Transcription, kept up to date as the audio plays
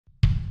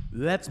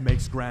Let's make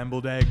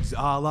scrambled eggs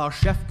a la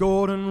Chef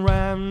Gordon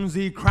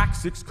Ramsay. Crack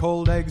 6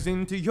 cold eggs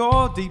into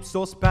your deep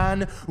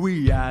saucepan.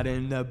 We add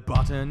in the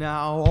butter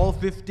now, all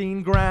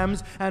 15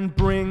 grams, and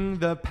bring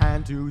the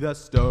pan to the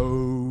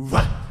stove.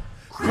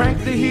 Crank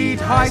the heat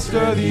high,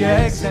 stir the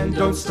eggs and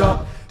don't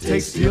stop.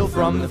 Take steel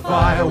from the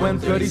fire when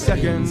 30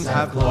 seconds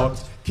have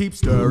clocked. Keep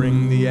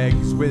stirring the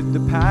eggs with the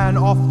pan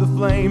off the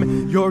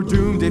flame. You're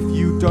doomed if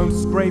you don't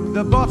scrape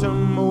the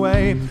bottom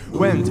away.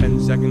 When 10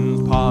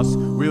 seconds pass,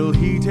 we'll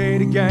heat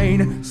it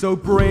again, so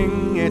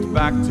bring it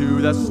back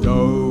to the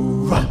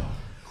stove.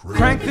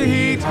 Crank the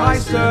heat high,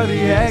 stir the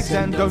eggs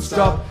and don't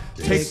stop.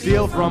 Take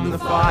steel from the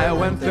fire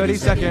when 30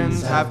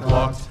 seconds have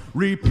clocked.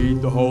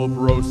 Repeat the whole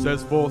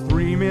process for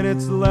 3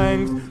 minutes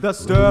length. The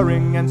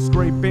stirring and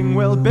scraping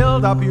will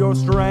build up your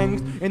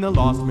strength. In the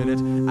last minute,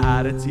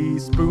 add a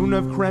teaspoon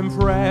of creme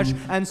fraiche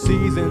and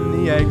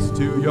season the eggs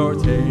to your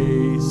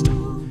taste.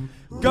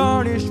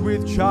 Garnish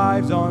with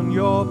chives on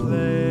your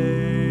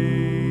plate.